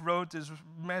kind of wrote this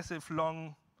massive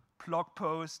long blog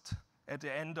post at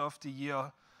the end of the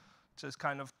year, just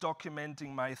kind of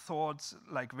documenting my thoughts,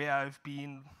 like where I've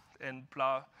been and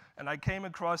blah. And I came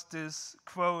across this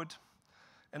quote.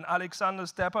 And Alexander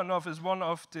Stepanov is one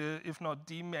of the, if not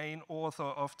the main author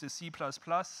of the C++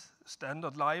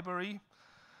 standard library.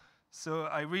 So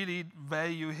I really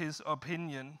value his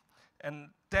opinion. And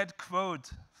that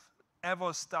quote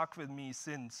ever stuck with me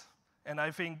since. And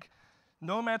I think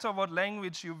no matter what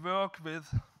language you work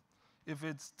with, if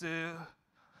it's the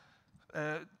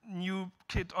new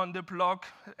kid on the block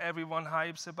everyone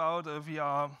hypes about, or if we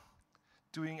are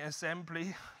doing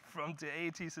assembly from the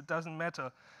 80s, it doesn't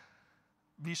matter.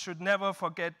 We should never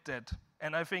forget that.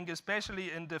 And I think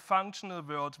especially in the functional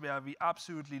world where we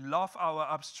absolutely love our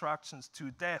abstractions to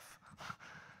death,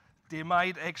 they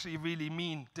might actually really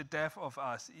mean the death of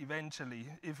us eventually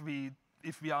if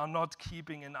we are not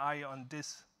keeping an eye on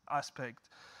this aspect.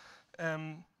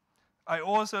 I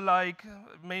also like,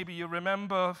 maybe you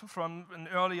remember from an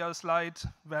earlier slide,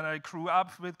 when I grew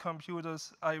up with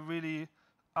computers, I really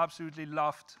absolutely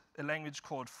loved a language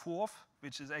called Forth,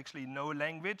 which is actually no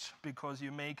language because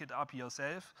you make it up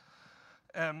yourself.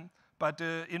 But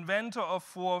the inventor of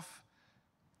Forth,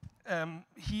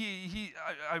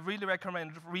 I really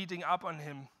recommend reading up on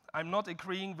him. I'm not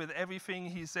agreeing with everything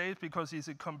he says because he's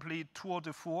a complete tour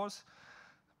de force,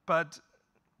 but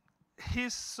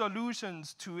his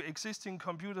solutions to existing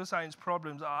computer science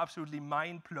problems are absolutely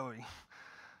mind-blowing.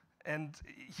 And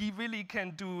he really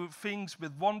can do things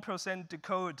with 1%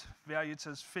 decode where you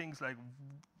just think like,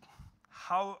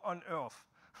 how on earth?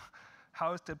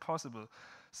 How is that possible?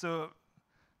 So,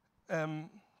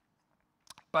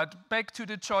 but back to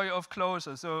the joy of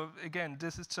Clojure. So again,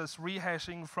 this is just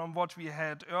rehashing from what we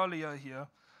had earlier here.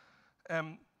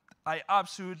 I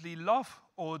absolutely love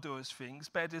all those things,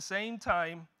 but at the same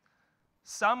time,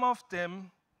 some of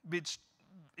them, which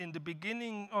in the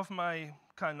beginning of my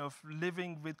kind of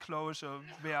living with Clojure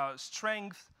were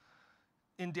strength,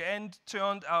 in the end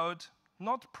turned out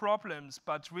not problems,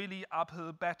 but really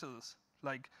uphill battles.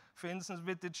 Like, for instance,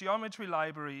 with the geometry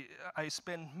library, I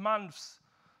spent months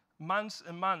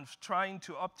and months trying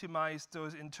to optimize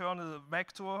those internal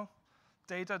vector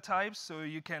data types so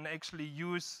you can actually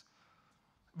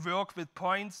work with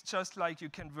points just like you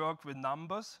can work with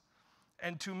numbers.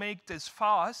 And to make this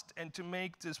fast and to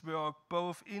make this work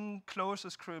both in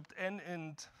ClojureScript and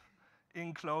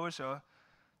in Clojure,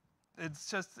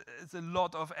 it's a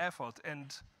lot of effort.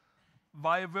 And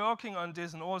while working on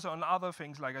this and also on other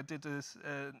things, like I did this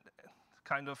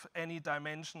kind of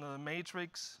any-dimensional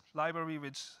matrix library,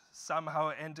 which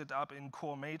somehow ended up in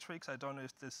core matrix. I don't know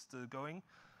if this is still going.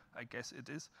 I guess it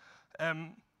is.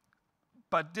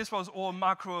 But this was all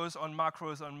macros on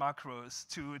macros on macros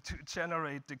to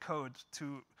generate the code.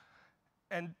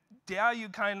 And there you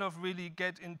kind of really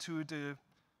get into the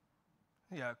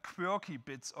quirky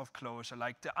bits of Clojure,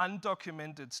 like the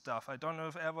undocumented stuff. I don't know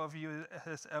if ever of you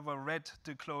has ever read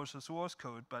the Clojure source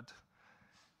code, but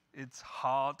it's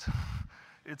hard.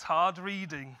 It's hard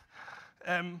reading.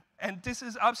 And this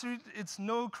is absolutely, it's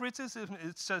no criticism,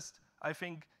 it's just, I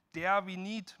think, there we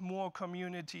need more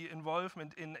community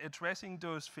involvement in addressing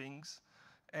those things.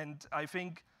 And I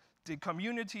think the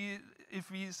community,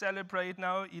 if we celebrate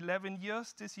now 11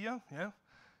 years this year,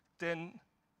 then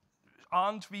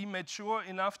aren't we mature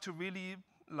enough to really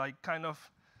like kind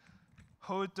of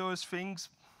hold those things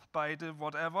by the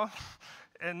whatever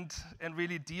and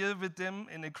really deal with them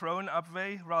in a grown-up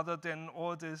way rather than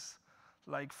all this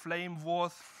like flame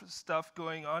war stuff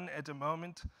going on at the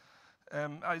moment?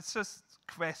 It's just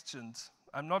questions.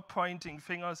 I'm not pointing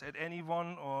fingers at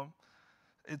anyone, or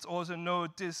it's also no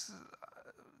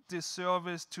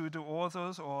disservice to the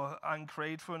authors or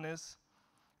ungratefulness.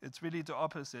 It's really the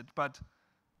opposite. But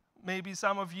maybe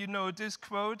some of you know this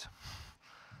quote.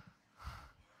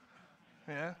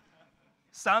 Yeah.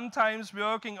 Sometimes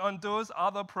working on those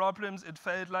other problems, it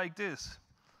felt like this.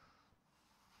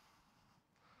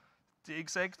 The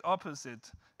exact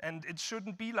opposite. And it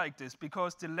shouldn't be like this,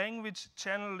 because the language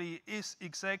generally is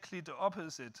exactly the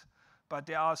opposite. But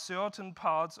there are certain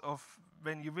parts of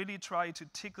when you really try to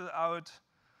tickle out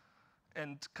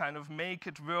and kind of make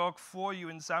it work for you,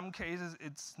 in some cases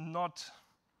it's not,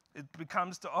 it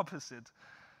becomes the opposite.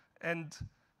 And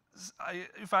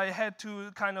if I had to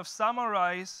kind of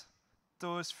summarize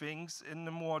those things in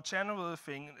a more general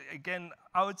thing, again,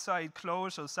 outside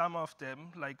Clojure, some of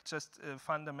them, like just a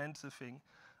fundamental thing,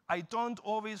 I don't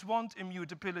always want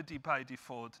immutability by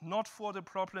default, not for the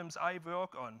problems I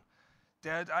work on.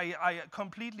 That I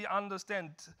completely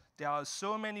understand there are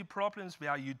so many problems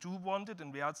where you do want it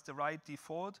and where it's the right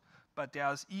default, but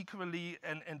there's equally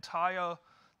an entire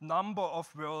number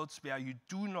of worlds where you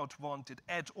do not want it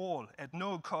at all, at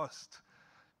no cost,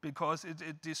 because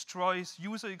it destroys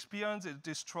user experience, it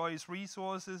destroys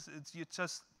resources, you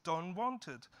just don't want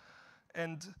it.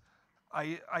 And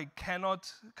I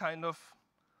cannot kind of,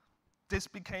 this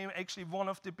became actually one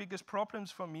of the biggest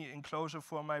problems for me in Clojure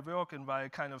for my work, and why I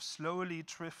kind of slowly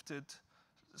drifted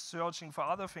searching for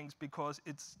other things, because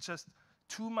it's just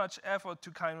too much effort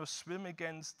to kind of swim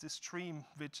against the stream,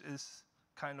 which is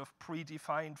kind of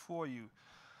predefined for you.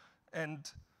 And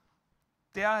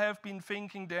there I have been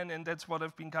thinking then, and that's what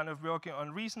I've been kind of working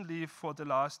on recently for the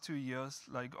last 2 years,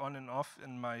 like on and off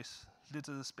in my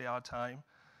little spare time,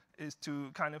 is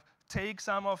to kind of take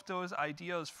some of those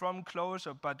ideas from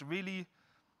Clojure, but really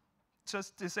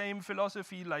just the same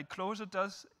philosophy like Clojure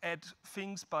does, add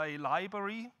things by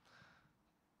library,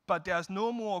 but there's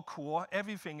no more core,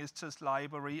 everything is just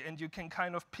library, and you can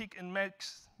kind of pick and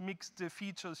mix the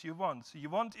features you want. So you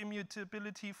want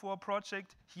immutability for a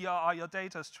project, here are your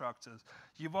data structures.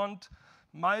 You want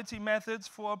multi-methods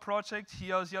for a project,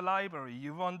 here's your library.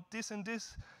 You want this and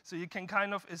this, so you can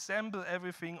kind of assemble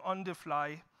everything on the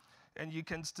fly, and you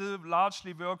can still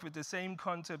largely work with the same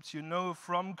concepts you know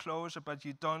from Clojure, but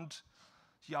you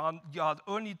are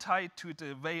only tied to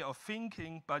the way of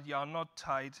thinking, but you are not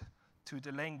tied to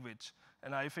the language.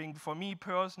 And I think for me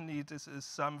personally, this is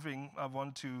something I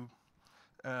want to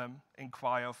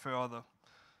inquire further.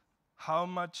 How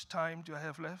much time do I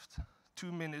have left?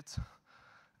 2 minutes.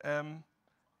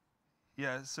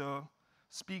 Yeah, so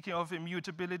speaking of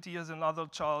immutability, is another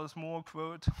Charles Moore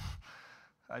quote.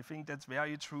 I think that's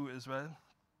very true as well.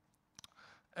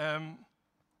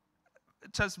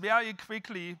 Just very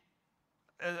quickly,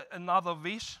 another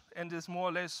wish, and is more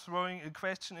or less throwing a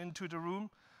question into the room.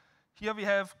 Here we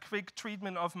have quick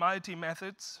treatment of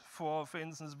multi-methods for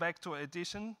instance, vector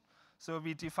addition. So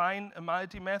we define a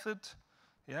multi-method,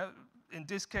 in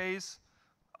this case,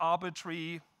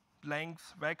 arbitrary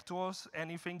length vectors,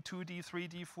 anything 2D,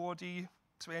 3D, 4D,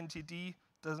 20D,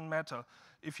 doesn't matter.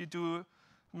 If you do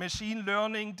machine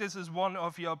learning, this is one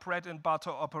of your bread and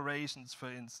butter operations, for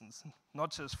instance,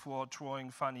 not just for drawing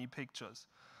funny pictures.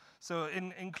 So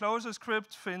in Clojure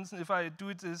script, for instance, if I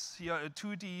do this here, a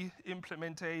 2D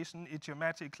implementation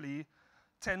idiomatically,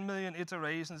 10 million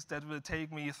iterations, that will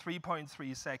take me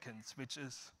 3.3 seconds, which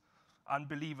is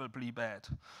unbelievably bad,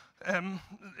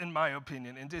 in my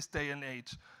opinion, in this day and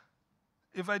age.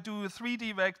 If I do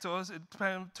 3D vectors, it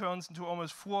turns into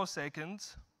almost 4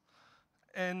 seconds.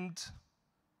 And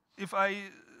if I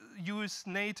use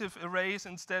native arrays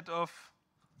instead of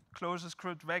Clojure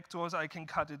script vectors, I can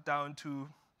cut it down to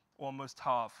almost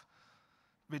half,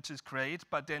 which is great.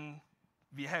 But then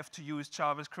we have to use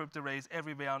JavaScript arrays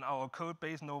everywhere on our code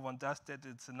base. No one does that.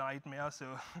 It's a nightmare,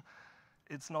 so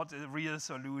it's not a real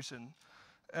solution.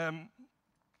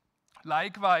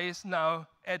 Likewise, now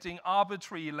adding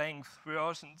arbitrary length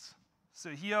versions. So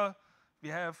here we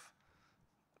have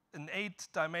an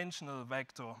 8-dimensional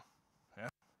vector. Yeah.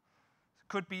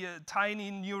 Could be a tiny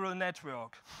neural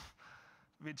network,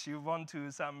 which you want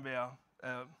to somewhere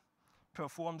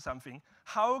perform something.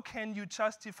 How can you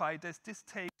justify that this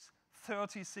takes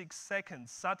 36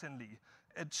 seconds suddenly?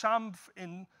 A jump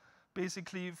in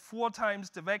basically 4 times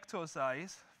the vector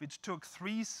size, which took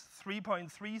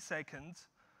 3.3 seconds,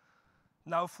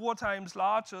 now 4 times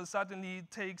larger suddenly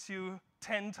takes you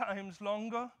 10 times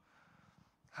longer.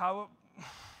 How?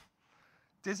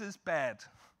 This is bad.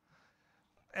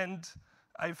 And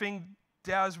I think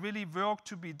there's really work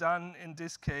to be done in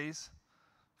this case.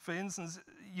 For instance,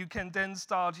 you can then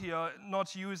start here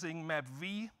not using map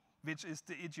v, which is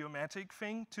the idiomatic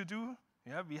thing to do.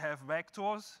 Yeah, we have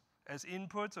vectors as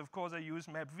inputs. Of course, I use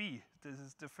map v. This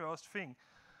is the first thing.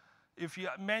 If you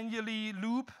manually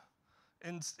loop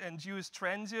and use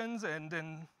transients and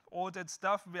then all that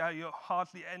stuff where you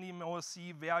hardly anymore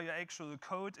see where your actual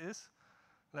code is,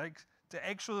 like the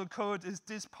actual code is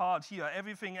this part here.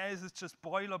 Everything else is just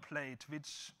boilerplate,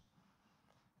 which,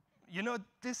 you know,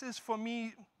 this is for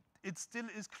me, it still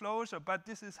is Clojure, but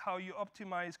this is how you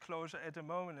optimize Clojure at the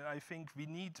moment. And I think we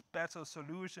need better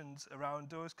solutions around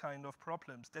those kind of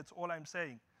problems. That's all I'm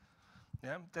saying.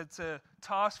 Yeah, that's a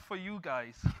task for you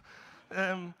guys.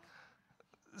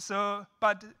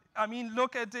 But I mean,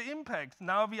 look at the impact.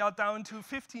 Now we are down to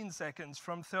 15 seconds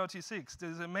from 36.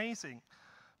 This is amazing.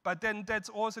 But then that's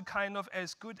also kind of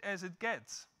as good as it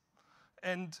gets.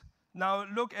 And now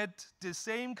look at the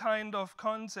same kind of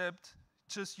concept,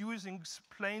 just using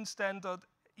plain standard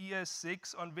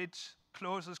ES6 on which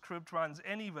ClojureScript runs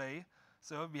anyway.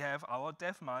 So we have our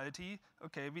def multi.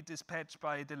 Okay, we dispatch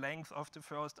by the length of the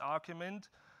first argument.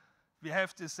 We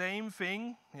have the same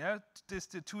thing, yeah, this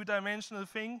the 2-dimensional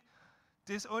thing.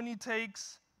 This only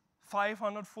takes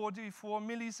 544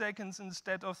 milliseconds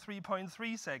instead of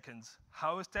 3.3 seconds.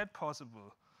 How is that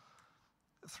possible?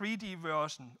 3D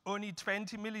version, only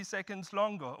 20 milliseconds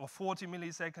longer or 40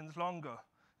 milliseconds longer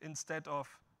instead of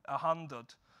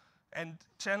 100. And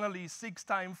generally 6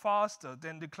 times faster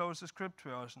than the ClojureScript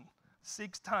version.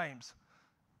 6 times.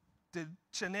 The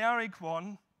generic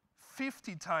one,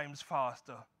 50 times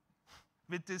faster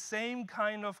with the same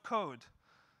kind of code.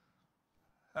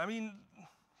 I mean,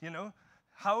 you know,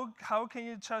 how can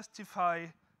you justify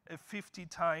a 50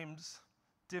 times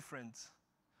difference?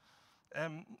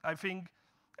 I think,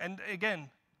 and again,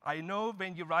 I know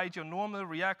when you write your normal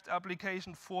React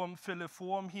application form, fill a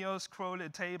form here, scroll a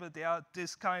table there,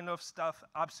 this kind of stuff,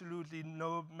 absolutely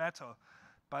no matter.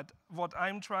 But what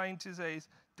I'm trying to say is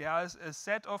there's a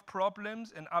set of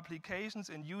problems and applications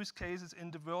and use cases in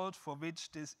the world for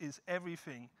which this is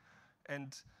everything.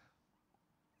 And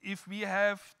if we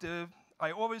have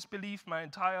I always believe my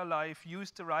entire life, use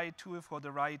the right tool for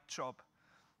the right job.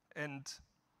 And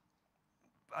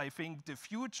I think the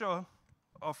future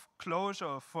of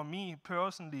Clojure for me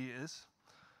personally is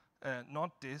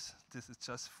not this. This is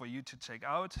just for you to check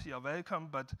out. You're welcome.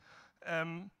 But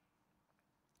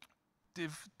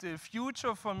the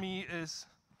future for me is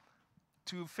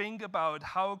to think about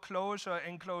how Clojure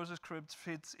and ClojureScript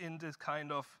fits in this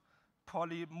kind of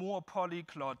more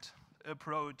polyglot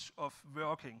approach of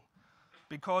working.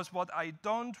 Because what I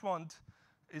don't want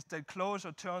is that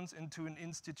Clojure turns into an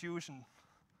institution,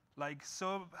 like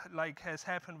has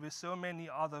happened with so many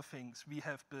other things we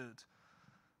have built.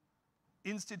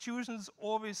 Institutions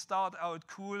always start out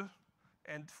cool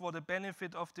and for the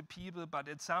benefit of the people, but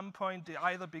at some point they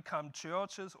either become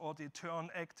churches or they turn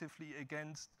actively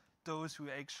against those who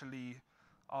actually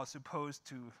are supposed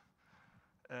to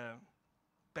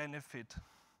benefit.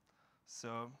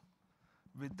 So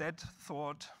with that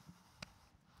thought,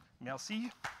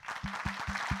 merci.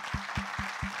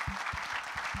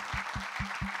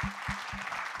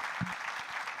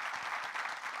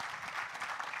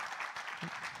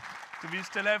 Do we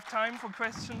still have time for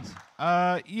questions?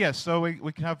 Yes, so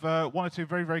we can have 1 or 2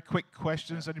 very, very quick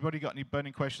questions. Yeah. Anybody got any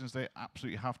burning questions they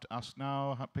absolutely have to ask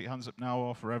now? Put your hands up now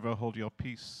or forever hold your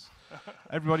peace.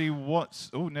 Everybody,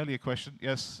 nearly a question.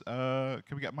 Yes, can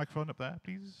we get a microphone up there,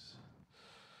 please?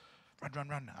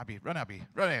 Run, Abby, run, Abby,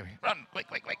 run, quick,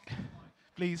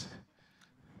 please.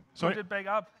 Sorry? Put it back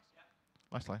up.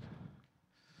 Last slide.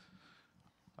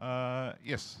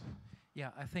 Yes.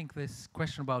 Yeah, I think this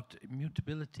question about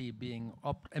immutability being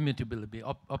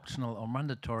optional or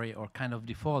mandatory or kind of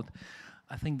default,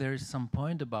 I think there is some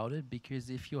point about it, because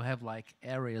if you have like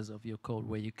areas of your code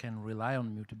where you can rely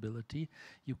on mutability,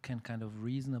 you can kind of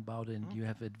reason about it and you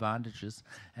have advantages.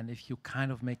 And if you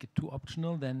kind of make it too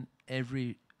optional, then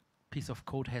every piece of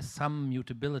code has some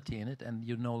mutability in it and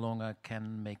you no longer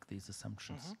can make these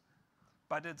assumptions.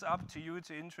 But it's up to you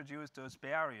to introduce those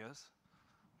barriers.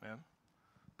 Yeah.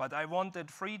 But I want that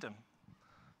freedom.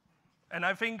 And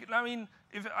I think,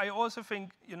 I also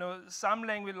think, some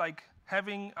language like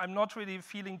I'm not really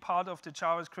feeling part of the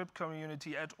JavaScript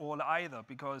community at all either,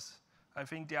 because I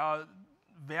think they are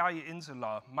very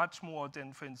insular, much more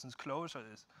than, for instance, Clojure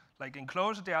is. Like in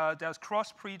Clojure, there's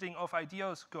cross-breeding of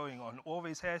ideas going on,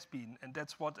 always has been, and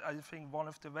that's what I think one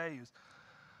of the values.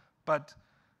 But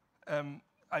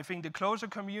I think the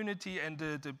Clojure community and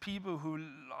the people who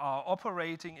are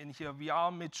operating in here, we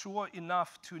are mature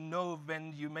enough to know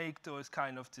when you make those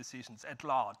kind of decisions at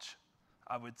large,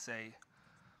 I would say.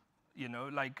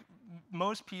 Like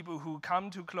most people who come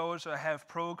to Clojure have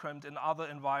programmed in other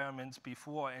environments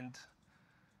before, and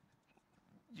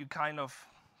you kind of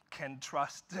can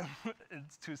trust them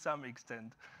to some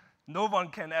extent. No one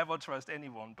can ever trust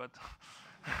anyone, but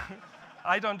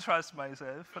I don't trust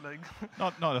myself. Like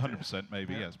not 100%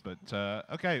 maybe, yes, but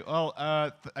okay. Well,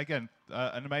 again,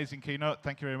 an amazing keynote.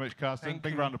 Thank you very much, Karsten.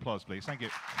 Big round of applause, please. Thank you.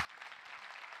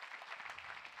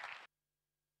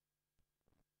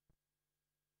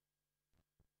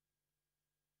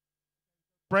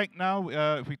 Break now.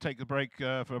 If we take the break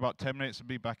for about 10 minutes and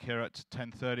be back here at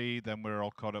 10:30, then we're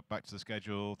all caught up back to the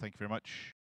schedule. Thank you very much.